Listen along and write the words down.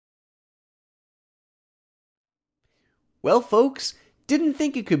Well, folks, didn't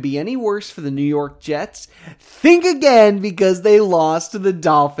think it could be any worse for the New York Jets? Think again, because they lost to the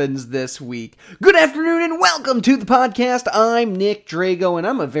Dolphins this week. Good afternoon and welcome to the podcast. I'm Nick Drago and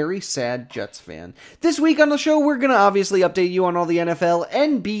I'm a very sad Jets fan. This week on the show, we're going to obviously update you on all the NFL,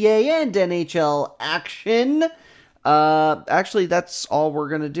 NBA, and NHL action. Actually, that's all we're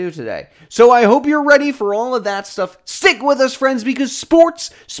going to do today. So I hope you're ready for all of that stuff. Stick with us, friends, because sports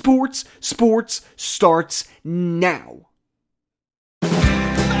starts now.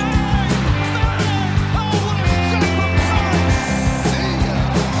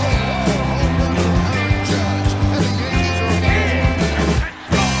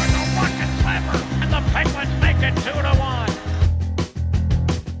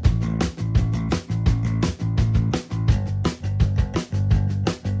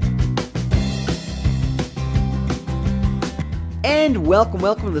 And welcome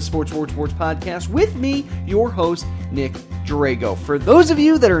to the Sports Podcast with me, your host, Nick Drago. For those of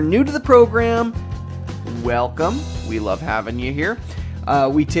you that are new to the program, welcome. We love having you here.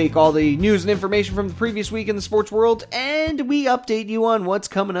 We take all the news and information from the previous week in the sports world, and we update you on what's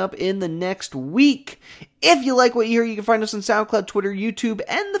coming up in the next week. If you like what you hear, you can find us on SoundCloud, Twitter, YouTube,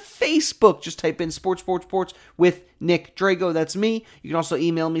 and the Facebook. Just type in Sports with Nick Drago. That's me. You can also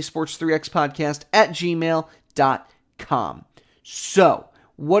email me, sports3xpodcast@gmail.com. So,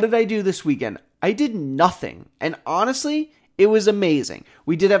 what did I do this weekend? I did nothing, and honestly, it was amazing.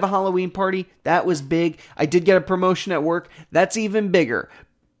 We did have a Halloween party. That was big. I did get a promotion at work. That's even bigger.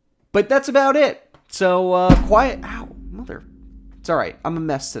 But that's about it. So, quiet. Ow, mother. It's alright. I'm a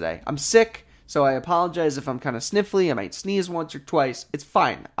mess today. I'm sick, so I apologize if I'm kind of sniffly. I might sneeze once or twice. It's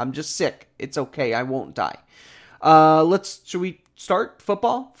fine. I'm just sick. It's okay. I won't die. Should we start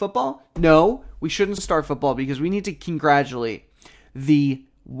football? Football? No, we shouldn't start football because we need to congratulate the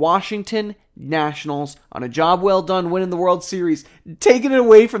Washington Nationals on a job well done winning the World Series, taking it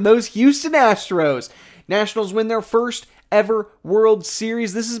away from those Houston Astros. Nationals win their first ever World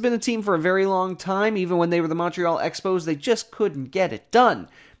Series. This has been a team for a very long time. Even when they were the Montreal Expos, they just couldn't get it done.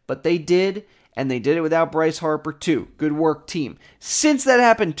 But they did, and they did it without Bryce Harper too. Good work, team. Since that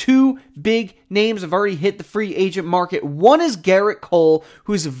happened, two big names have already hit the free agent market. One is Gerrit Cole,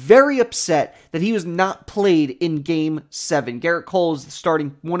 who's very upset that he was not played in Game 7. Gerrit Cole is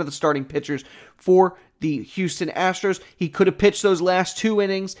one of the starting pitchers for the Houston Astros. He could have pitched those last two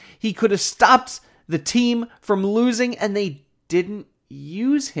innings. He could have stopped the team from losing, and they didn't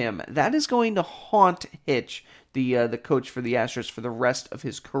use him. That is going to haunt Hitch, the coach for the Astros, for the rest of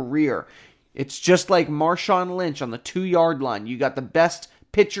his career. It's just like Marshawn Lynch on the 2-yard line. You got the best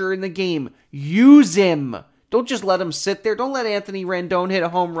pitcher in the game. Use him. Don't just let him sit there. Don't let Anthony Rendon hit a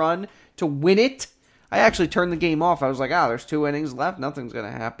home run to win it. I actually turned the game off. I was like, there's 2 innings left. Nothing's going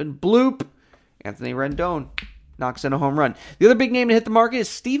to happen. Bloop. Anthony Rendon knocks in a home run. The other big name to hit the market is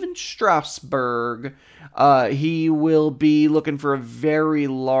Steven Strasburg. He will be looking for a very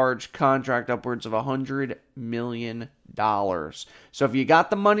large contract, upwards of $100 million. So if you got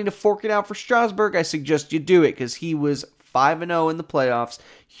the money to fork it out for Strasburg, I suggest you do it, because he was 5-0 in the playoffs.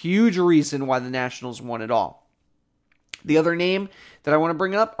 Huge reason why the Nationals won it all. The other name that I want to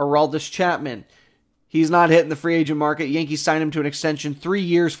bring up, Aroldis Chapman. He's not hitting the free agent market. Yankees signed him to an extension, 3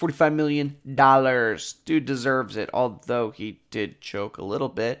 years, $45 million. Dude deserves it, although he did choke a little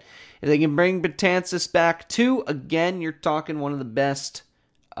bit. If they can bring Betances back too, again, you're talking one of the best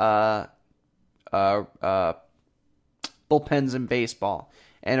bullpens in baseball.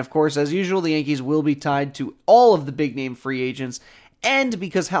 And of course, as usual, the Yankees will be tied to all of the big name free agents. And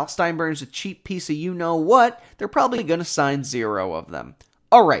because Hal Steinbrenner's a cheap piece of you-know-what, they're probably going to sign 0 of them.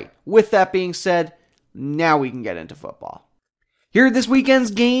 All right, with that being said, now we can get into football. Here are this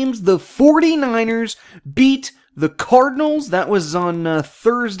weekend's games. The 49ers beat the Cardinals. That was on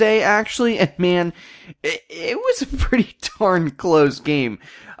Thursday, actually. And man, it was a pretty darn close game.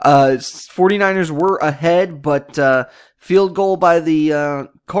 49ers were ahead, but field goal by the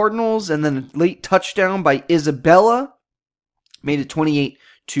Cardinals and then a late touchdown by Isabella made it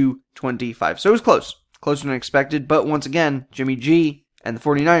 28-25. So it was close. Closer than expected. But once again, Jimmy G and the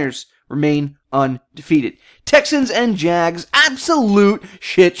 49ers remain undefeated. Texans and Jags, absolute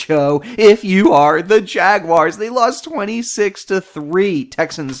shit show if you are the Jaguars. They lost 26-3.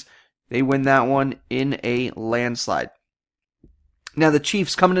 Texans, they win that one in a landslide. Now the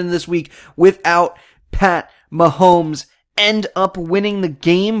Chiefs coming into this week without Pat Mahomes end up winning the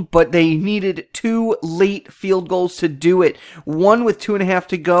game, but they needed 2 late field goals to do it. One with 2.5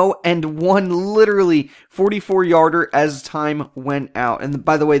 to go, and one literally 44-yarder as time went out. And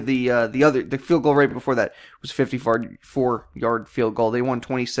by the way, the field goal right before that was a 54-yard field goal. They won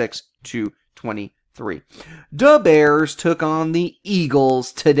 26-25. 3. The Bears took on the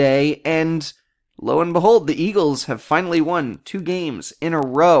Eagles today, and lo and behold, the Eagles have finally won 2 games in a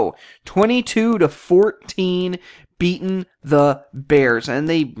row. 22-14, beaten the Bears, and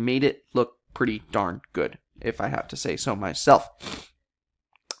they made it look pretty darn good, if I have to say so myself.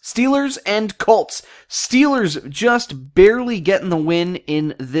 Steelers and Colts. Steelers just barely getting the win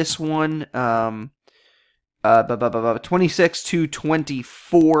in this one.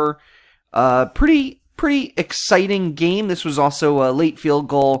 26-24. Pretty exciting game. This was also a late field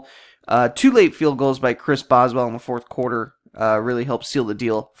goal. 2 late field goals by Chris Boswell in the fourth quarter really helped seal the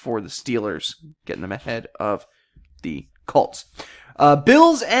deal for the Steelers, getting them ahead of the Colts.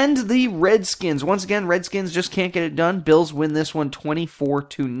 Bills and the Redskins. Once again, Redskins just can't get it done. Bills win this one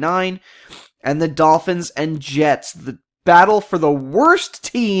 24-9. And the Dolphins and Jets. The battle for the worst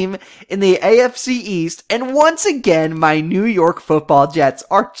team in the AFC East. And once again, my New York Football Jets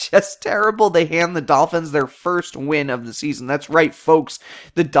are just terrible. They hand the Dolphins their first win of the season. That's right, folks.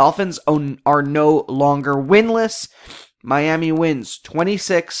 The Dolphins are no longer winless. Miami wins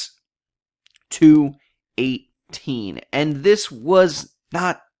 26-18. And this was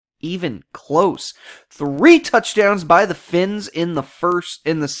not even close. 3 touchdowns by the Finns in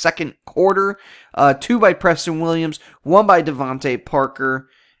the second quarter. 2 by Preston Williams, 1 by Devontae Parker,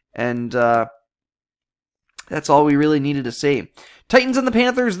 and that's all we really needed to say. Titans and the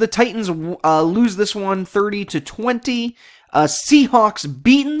Panthers. The Titans lose this one 30-20. Seahawks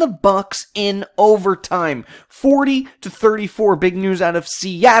beating the Bucks in overtime, 40-34. Big news out of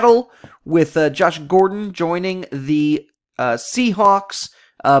Seattle with Josh Gordon joining the Seahawks.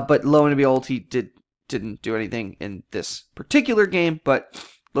 But lo and behold, he didn't do anything in this particular game, but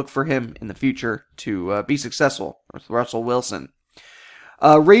look for him in the future to be successful with Russell Wilson.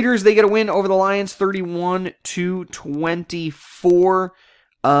 Raiders, they get a win over the Lions, 31-24.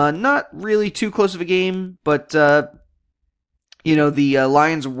 Not really too close of a game, but the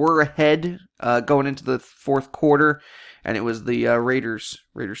Lions were ahead going into the fourth quarter, and it was the Raiders.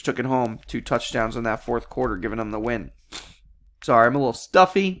 Raiders took it home, 2 touchdowns in that fourth quarter, giving them the win. Sorry, I'm a little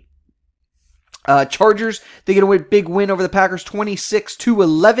stuffy. Chargers, they get a big win over the Packers,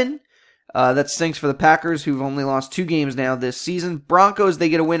 26-11. That stinks for the Packers, who've only lost 2 games now this season. Broncos, they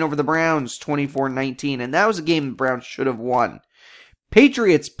get a win over the Browns, 24-19, and that was a game the Browns should have won.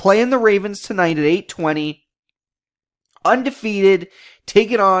 Patriots playing the Ravens tonight at 8:20. Undefeated,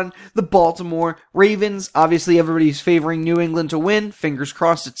 take it on the Baltimore Ravens. Obviously, everybody's favoring New England to win. Fingers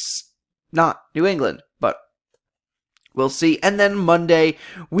crossed it's not New England, but we'll see. And then Monday,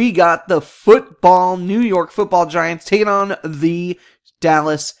 we got the New York Football Giants taking on the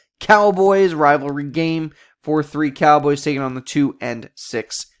Dallas Cowboys. Rivalry game. 4-3 Cowboys taking on the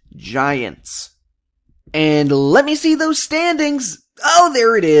 2-6 Giants. And let me see those standings. Oh,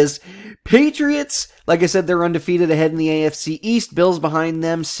 there it is. Patriots, like I said, they're undefeated ahead in the AFC East. Bills behind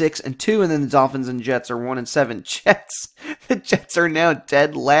them, 6-2. And then the Dolphins and Jets are 1-7. The Jets are now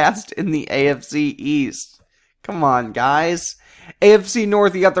dead last in the AFC East. Come on, guys. AFC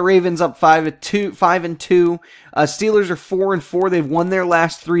North, you got the Ravens up 5-2. Steelers are 4-4. They've won their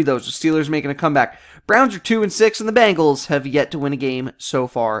last 3, though. So Steelers making a comeback. Browns are 2-6, and the Bengals have yet to win a game so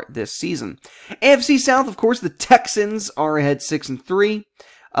far this season. AFC South, of course, the Texans are ahead 6-3.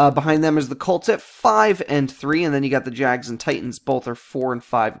 Behind them is the Colts at 5-3, and then you got the Jags and Titans. Both are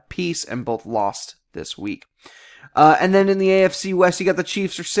 4-5 apiece, and both lost this week. And then in the AFC West, you got the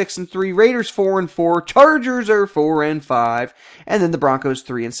Chiefs are 6-3, Raiders 4-4, Chargers are 4-5, and then the Broncos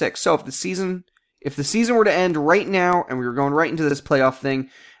 3-6. So if the season were to end right now, and we were going right into this playoff thing,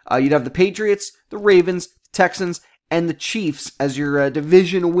 you'd have the Patriots, the Ravens, Texans, and the Chiefs as your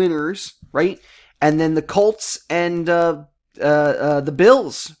division winners, right? And then the Colts and the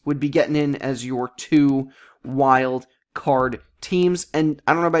Bills would be getting in as your 2 wild card teams. And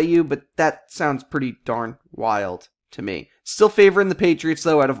I don't know about you, but that sounds pretty darn wild to me. Still favoring the Patriots,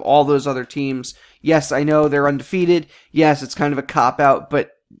 though, out of all those other teams. Yes, I know they're undefeated. Yes, it's kind of a cop-out,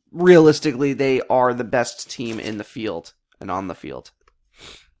 but realistically, they are the best team in the field and on the field.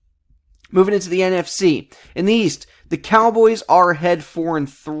 Moving into the NFC. In the East, the Cowboys are ahead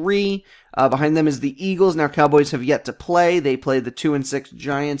 4-3. Behind them is the Eagles. Now, Cowboys have yet to play. They play the 2-6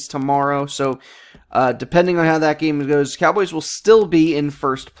 Giants tomorrow. So, depending on how that game goes, Cowboys will still be in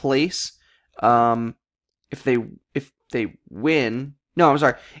first place. If they win, no, I'm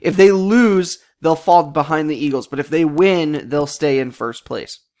sorry. If they lose, they'll fall behind the Eagles. But if they win, they'll stay in first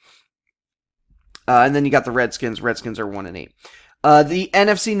place. And then you got the Redskins. Redskins are 1-8. The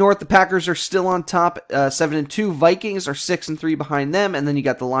NFC North, the Packers are still on top, 7-2. Vikings are 6-3 behind them, and then you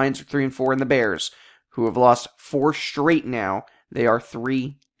got the Lions are 3-4, and the Bears, who have lost 4 straight now. They are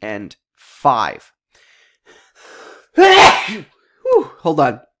 3-5. Hold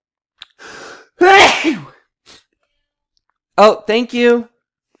on. Oh, thank you.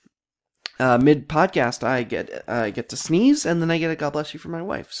 Mid podcast, I get to sneeze, and then I get a God bless you from my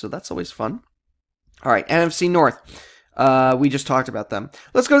wife. So that's always fun. All right, NFC North. We just talked about them.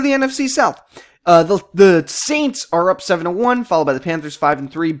 Let's go to the NFC South. The Saints are up 7-1, followed by the Panthers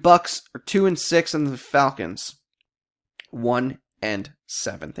 5-3. Bucks are 2-6, and the Falcons 1-7.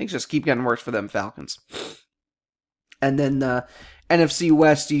 Things just keep getting worse for them Falcons. And then the NFC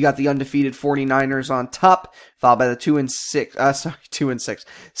West, you got the undefeated 49ers on top, followed by the 2-6, 7-2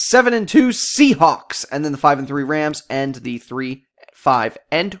 Seahawks, and then the 5-3 Rams, and the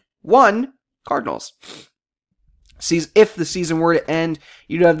 3-5-1 Cardinals. If the season were to end,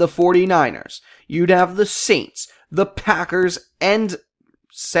 you'd have the 49ers, you'd have the Saints, the Packers, and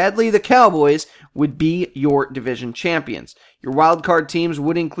sadly the Cowboys would be your division champions. Your wildcard teams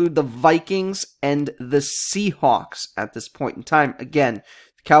would include the Vikings and the Seahawks at this point in time. Again,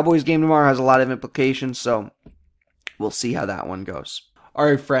 the Cowboys game tomorrow has a lot of implications, so we'll see how that one goes. All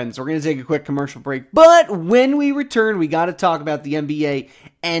right, friends, we're going to take a quick commercial break, but when we return, we got to talk about the NBA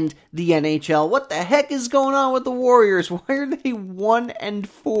and the NHL. What the heck is going on with the Warriors? Why are they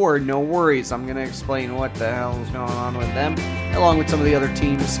 1-4? No worries, I'm going to explain what the hell is going on with them, along with some of the other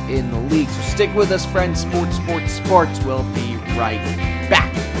teams in the league. So stick with us, friends. Sports. We'll be right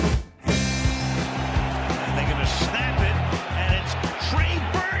back. And they're going to snap it, and it's Trey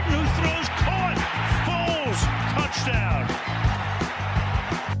Burton who throws caught. Foles, touchdown.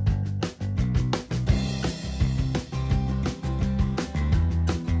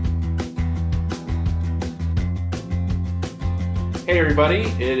 Hey everybody,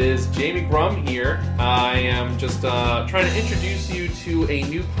 it is Jamie Grum here. I am just trying to introduce you to a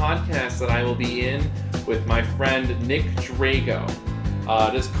new podcast that I will be in with my friend Nick Drago.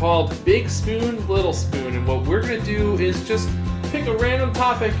 It is called Big Spoon, Little Spoon, and what we're going to do is just pick a random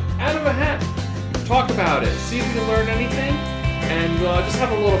topic out of a hat, talk about it, see if we can learn anything, and just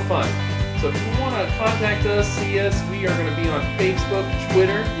have a little fun. So if you want to contact us, see us, we are going to be on Facebook,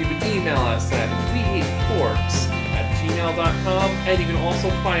 Twitter. You can email us at wehateforks@gmail.com, and you can also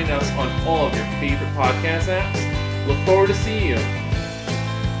find us on all of your favorite podcast apps. Look forward to seeing you.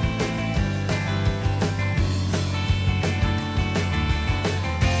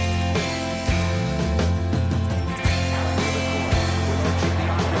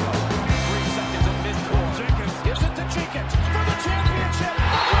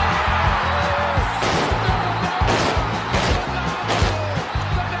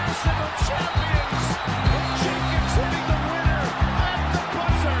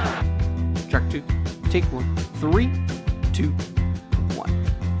 Take one. 3, 2, 1.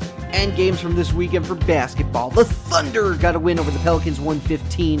 And games from this weekend for basketball. The Thunder got a win over the Pelicans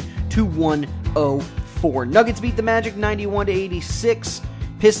 115-104. Nuggets beat the Magic 91-86.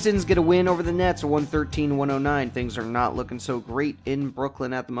 Pistons get a win over the Nets 113-109. Things are not looking so great in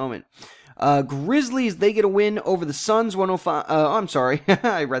Brooklyn at the moment. Grizzlies, they get a win over the Suns 105. I'm sorry,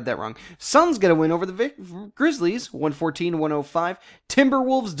 I read that wrong. Suns get a win over the Grizzlies 114-105.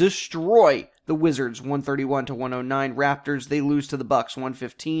 Timberwolves destroy the Wizards 131-109. Raptors, they lose to the Bucks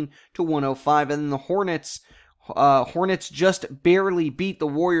 115-105. And then the Hornets just barely beat the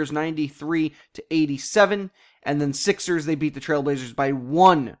Warriors 93-87. And then Sixers, they beat the Trailblazers by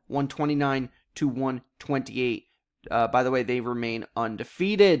 129-128. By the way, they remain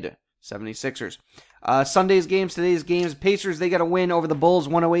undefeated. 76ers. Today's games. Pacers, they got a win over the Bulls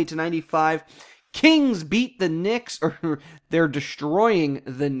 108-95. Kings beat the Knicks, or they're destroying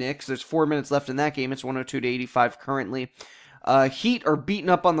the Knicks. There's 4 minutes left in that game. It's 102-85 currently. Heat are beating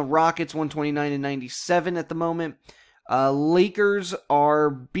up on the Rockets 129-97 at the moment. Lakers are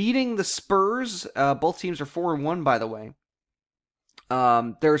beating the Spurs. Both teams are 4-1, by the way.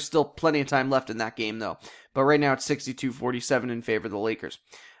 There's still plenty of time left in that game, though. But right now it's 62-47 in favor of the Lakers.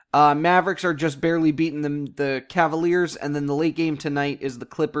 Mavericks are just barely beating the Cavaliers, and then the late game tonight is the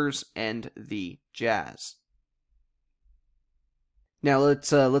Clippers and the Jazz. Now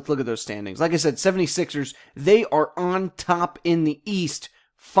let's look at those standings. Like I said, 76ers, they are on top in the East,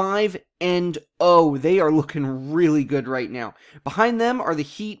 5-0. They are looking really good right now. Behind them are the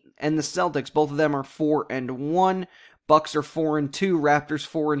Heat and the Celtics. Both of them are 4-1. Bucks are 4-2. Raptors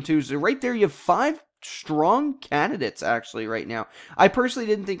 4-2. So right there you have 5 strong candidates actually right now. I personally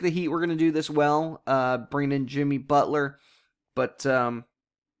didn't think the Heat were going to do this well, bringing in Jimmy Butler, but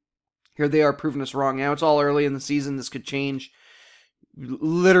here they are proving us wrong. Now it's all early in the season. This could change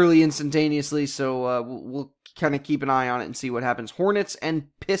literally instantaneously, so we'll kind of keep an eye on it and see what happens. Hornets and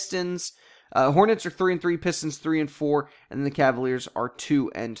Pistons, Hornets are 3-3, Pistons 3-4, and then the Cavaliers are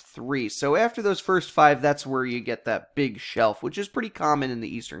 2-3. So after those first 5, that's where you get that big shelf, which is pretty common in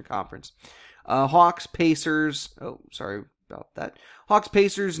the Eastern Conference. Hawks, Pacers. Oh, sorry about that. Hawks,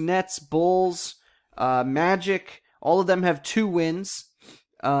 Pacers, Nets, Bulls, Magic. All of them have 2 wins.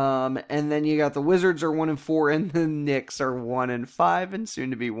 And then you got the Wizards are 1-4, and the Knicks are 1-5, and soon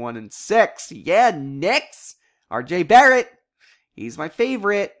to be 1-6. Yeah, Knicks. RJ Barrett. He's my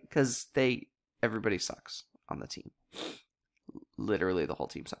favorite because everybody sucks on the team. Literally, the whole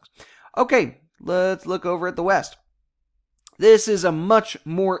team sucks. Okay, let's look over at the West. This is a much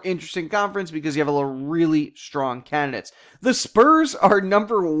more interesting conference because you have a really strong candidates. The Spurs are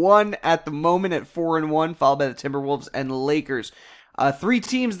number 1 at the moment at 4-1, followed by the Timberwolves and Lakers. 3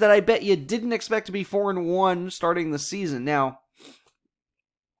 teams that I bet you didn't expect to be 4-1 starting the season. Now,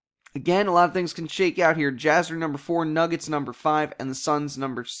 again, a lot of things can shake out here. Jazz are number 4, Nuggets number 5, and the Suns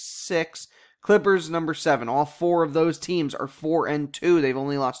number 6. Clippers number 7. All 4 of those teams are 4-2. They've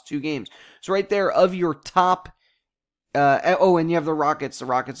only lost 2 games. So right there, of your top... and you have the Rockets. The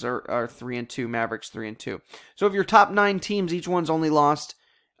Rockets are 3-2. Mavericks 3-2. So of your top 9 teams, each one's only lost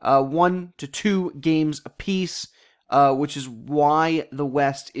 1 to 2 games apiece, which is why the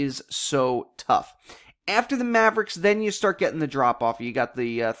West is so tough. After the Mavericks, then you start getting the drop-off. You got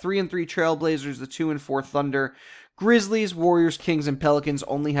the 3-3 Trailblazers, the 2-4 Thunder. Grizzlies, Warriors, Kings, and Pelicans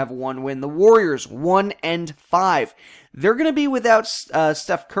only have 1 win. The Warriors, 1-5. They're going to be without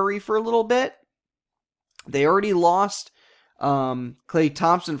Steph Curry for a little bit. They already lost Klay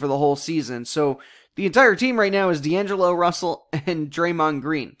Thompson for the whole season. So the entire team right now is D'Angelo Russell and Draymond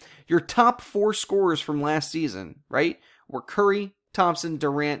Green. Your top 4 scorers from last season, right, were Curry, Thompson,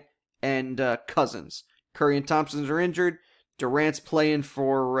 Durant, and Cousins. Curry and Thompson are injured. Durant's playing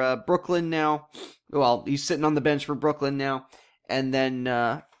for Brooklyn now. Well, he's sitting on the bench for Brooklyn now. And then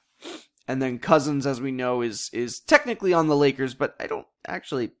Cousins, as we know, is technically on the Lakers, but I don't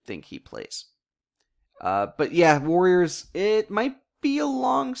actually think he plays. But yeah, Warriors, it might be a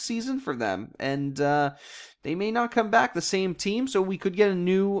long season for them, and they may not come back the same team, so we could get a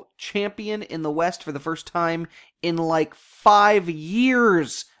new champion in the West for the first time in like 5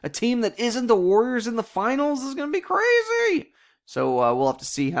 years. A team that isn't the Warriors in the finals is going to be crazy. So we'll have to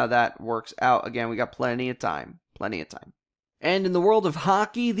see how that works out. Again, we got plenty of time. And in the world of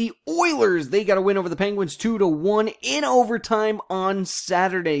hockey, the Oilers, they got a win over the Penguins 2-1 in overtime on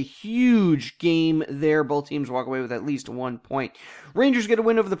Saturday. Huge game there. Both teams walk away with at least 1 point. Rangers get a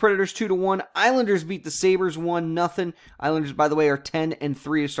win over the Predators 2-1. Islanders beat the Sabres 1-0. Islanders, by the way, are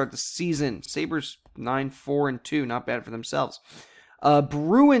 10-3 to start the season. Sabres 9-4-2. Not bad for themselves.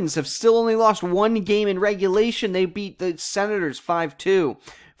 Bruins have still only lost 1 game in regulation. They beat the Senators 5-2.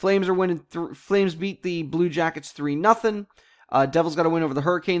 Flames beat the Blue Jackets 3-0. Devils got a win over the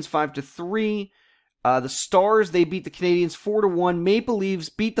Hurricanes 5-3. The Stars, they beat the Canadiens 4-1. Maple Leafs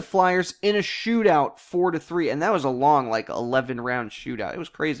beat the Flyers in a shootout 4-3. And that was a long, 11-round shootout. It was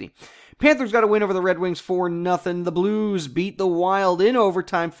crazy. Panthers got a win over the Red Wings 4-0. The Blues beat the Wild in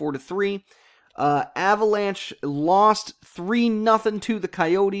overtime 4-3. Avalanche lost 3-0 to the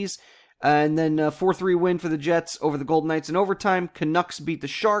Coyotes. And then 4-3 win for the Jets over the Golden Knights in overtime. Canucks beat the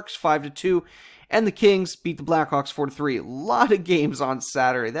Sharks 5-2. And the Kings beat the Blackhawks 4-3. A lot of games on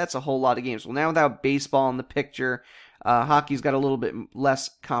Saturday. That's a whole lot of games. Well, now without baseball in the picture, hockey's got a little bit less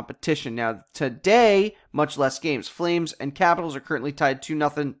competition. Now, today, much less games. Flames and Capitals are currently tied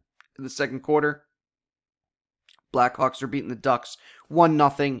 2-0 in the second quarter. Blackhawks are beating the Ducks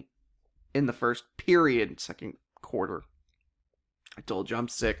 1-0 in the first period, second quarter. I told you I'm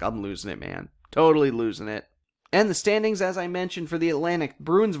sick. I'm losing it, man. Totally losing it. And the standings, as I mentioned, for the Atlantic,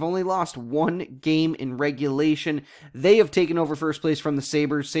 Bruins have only lost 1 game in regulation. They have taken over first place from the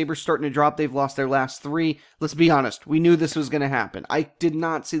Sabres. Sabres starting to drop. They've lost their last 3. Let's be honest. We knew this was going to happen. I did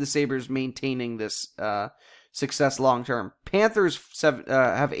not see the Sabres maintaining this success long term. Panthers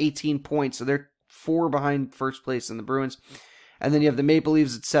have 18 points, so they're 4 behind first place in the Bruins. And then you have the Maple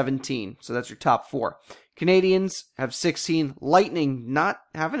Leafs at 17. So that's your top 4. Canadians have 16. Lightning not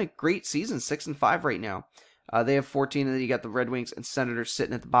having a great season. 6-5 right now. They have 14, and then you got the Red Wings and Senators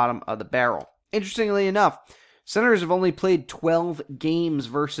sitting at the bottom of the barrel. Interestingly enough, Senators have only played 12 games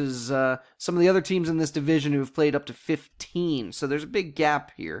versus some of the other teams in this division who have played up to 15. So there's a big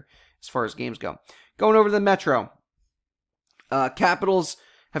gap here as far as games go. Going over to the Metro. Capitals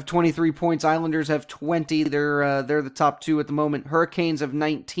have 23 points. Islanders have 20. They're the top 2 at the moment. Hurricanes have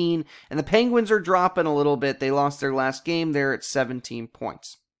 19. And the Penguins are dropping a little bit. They lost their last game. They're at 17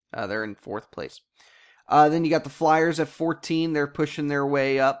 points. They're in 4th place. Then you got the Flyers at 14. They're pushing their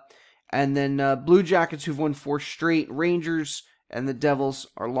way up. And then Blue Jackets, who've won 4 straight. Rangers and the Devils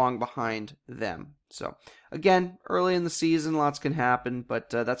are long behind them. So, again, early in the season, lots can happen, but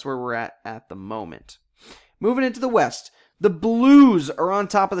that's where we're at the moment. Moving into the West, the Blues are on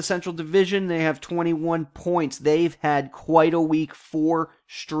top of the Central Division. They have 21 points. They've had quite a week, 4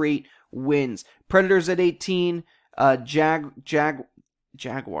 straight wins. Predators at 18,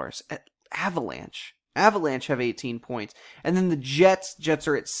 Jaguars, Avalanche have 18 points. And then the Jets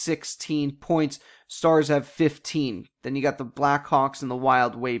are at 16 points. Stars have 15. Then you got the Blackhawks and the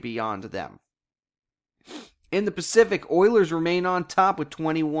Wild way beyond them. In the Pacific, Oilers remain on top with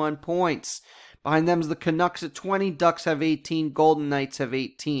 21 points. Behind them is the Canucks at 20, Ducks have 18, Golden Knights have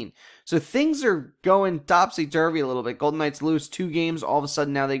 18. So things are going topsy-turvy a little bit. Golden Knights lose 2 games. All of a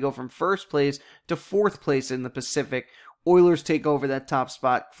sudden now they go from first place to 4th place in the Pacific. Oilers take over that top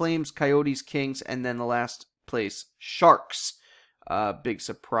spot. Flames, Coyotes, Kings, and then the last place, Sharks. Big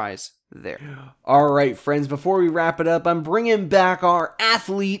surprise there. All right, friends, before we wrap it up, I'm bringing back our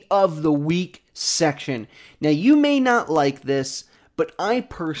Athlete of the Week section. Now, you may not like this, but I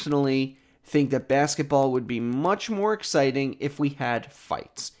personally think that basketball would be much more exciting if we had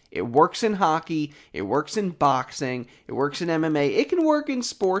fights. It works in hockey, it works in boxing, it works in MMA, it can work in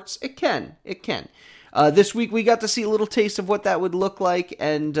sports, it can. This week we got to see a little taste of what that would look like,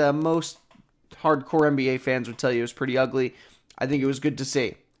 and most hardcore NBA fans would tell you it was pretty ugly. I think it was good to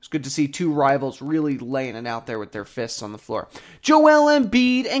see. It's good to see 2 rivals really laying it out there with their fists on the floor. Joel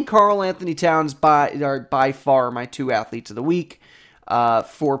Embiid and Karl Anthony Towns are by far my 2 athletes of the week.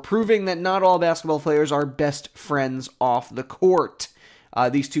 For proving that not all basketball players are best friends off the court.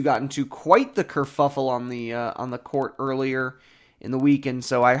 These 2 got into quite the kerfuffle on the court earlier in the week, and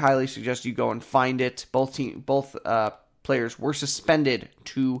so I highly suggest you go and find it. Both players were suspended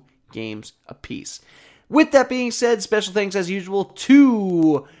 2 games apiece. With that being said, special thanks as usual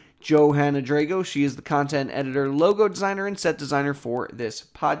to Johanna Drago. She is the content editor, logo designer, and set designer for this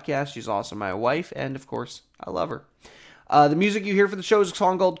podcast. She's also my wife, and of course, I love her. The music you hear for the show is a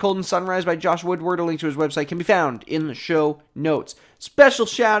song called Golden Sunrise by Josh Woodward. A link to his website can be found in the show notes. Special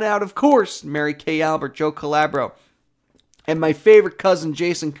shout out, of course, Mary Kay Albert, Joe Calabro, and my favorite cousin,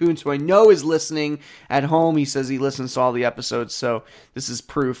 Jason Kuntz, who I know is listening at home. He says he listens to all the episodes, so this is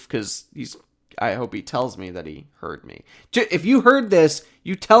proof, because I hope he tells me that he heard me. If you heard this,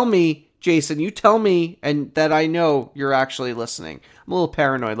 you tell me, Jason, you tell me, and that I know you're actually listening. I'm a little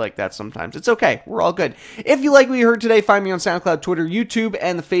paranoid like that sometimes. It's okay. We're all good. If you like what you heard today, find me on SoundCloud, Twitter, YouTube,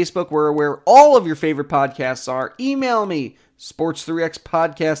 and the Facebook, where all of your favorite podcasts are. Email me,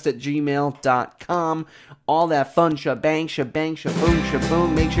 sports3xpodcast@gmail.com. All that fun shabang,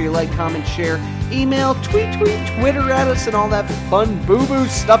 shaboom. Make sure you like, comment, share. Email, tweet, Twitter at us, and all that fun boo-boo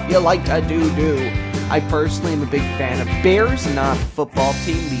stuff you like to do. I personally am a big fan of Bears, not the football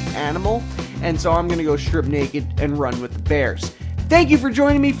team, the animal. And so I'm going to go strip naked and run with the Bears. Thank you for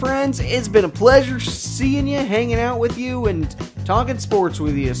joining me, friends. It's been a pleasure seeing you, hanging out with you, and talking sports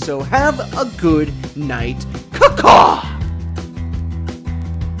with you. So have a good night. Caw-caw!